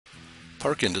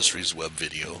Park Industries web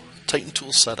video, Titan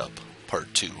Tool Setup,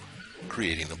 Part 2,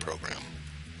 Creating a Program.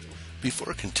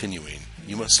 Before continuing,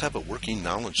 you must have a working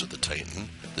knowledge of the Titan.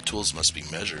 The tools must be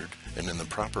measured and in the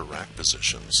proper rack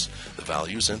positions, the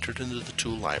values entered into the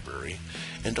tool library,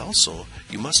 and also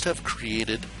you must have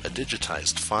created a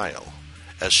digitized file,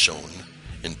 as shown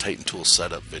in Titan Tool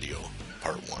Setup video,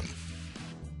 Part 1.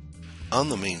 On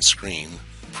the main screen,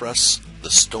 press the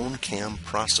Stone Cam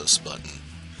Process button.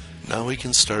 Now we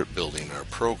can start building our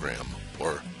program,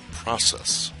 or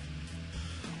process.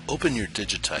 Open your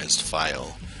digitized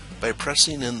file by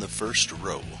pressing in the first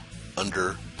row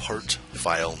under Part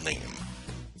File Name.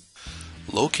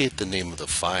 Locate the name of the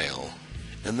file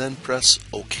and then press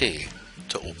OK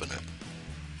to open it.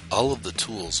 All of the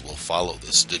tools will follow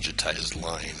this digitized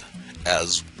line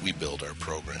as we build our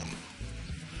program.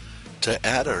 To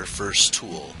add our first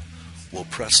tool, we'll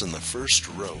press in the first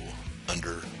row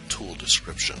under Tool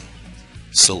Description.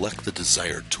 Select the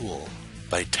desired tool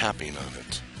by tapping on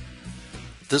it.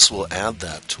 This will add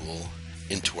that tool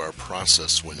into our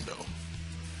process window.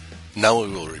 Now we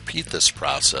will repeat this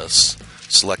process,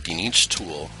 selecting each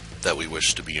tool that we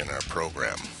wish to be in our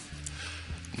program.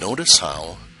 Notice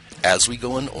how, as we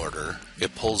go in order,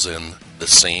 it pulls in the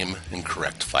same and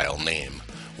correct file name,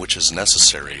 which is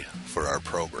necessary for our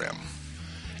program.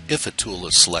 If a tool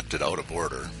is selected out of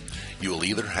order, you will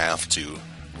either have to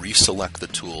reselect the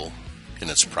tool in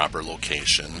its proper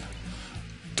location,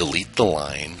 delete the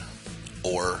line,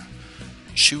 or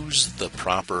choose the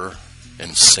proper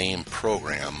and same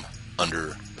program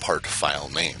under Part File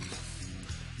Name.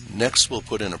 Next, we'll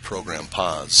put in a program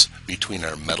pause between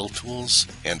our metal tools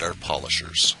and our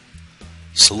polishers.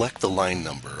 Select the line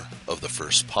number of the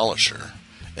first polisher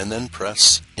and then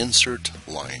press Insert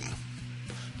Line.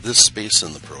 This space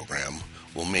in the program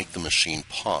will make the machine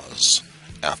pause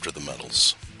after the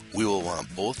metals. We will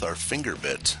want both our finger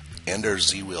bit and our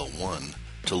Z-Wheel 1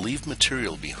 to leave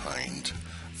material behind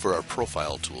for our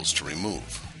profile tools to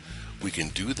remove. We can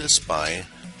do this by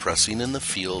pressing in the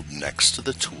field next to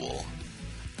the tool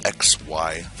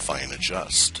XY Fine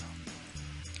Adjust.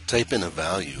 Type in a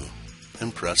value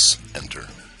and press Enter.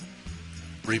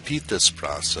 Repeat this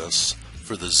process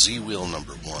for the Z-Wheel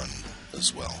number 1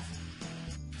 as well.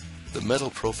 The metal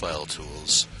profile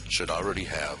tools should already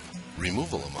have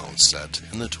removal amount set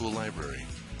in the tool library.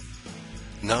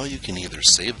 Now you can either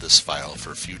save this file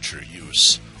for future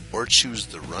use or choose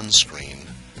the Run screen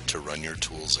to run your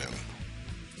tools in.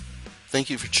 Thank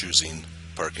you for choosing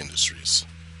Park Industries.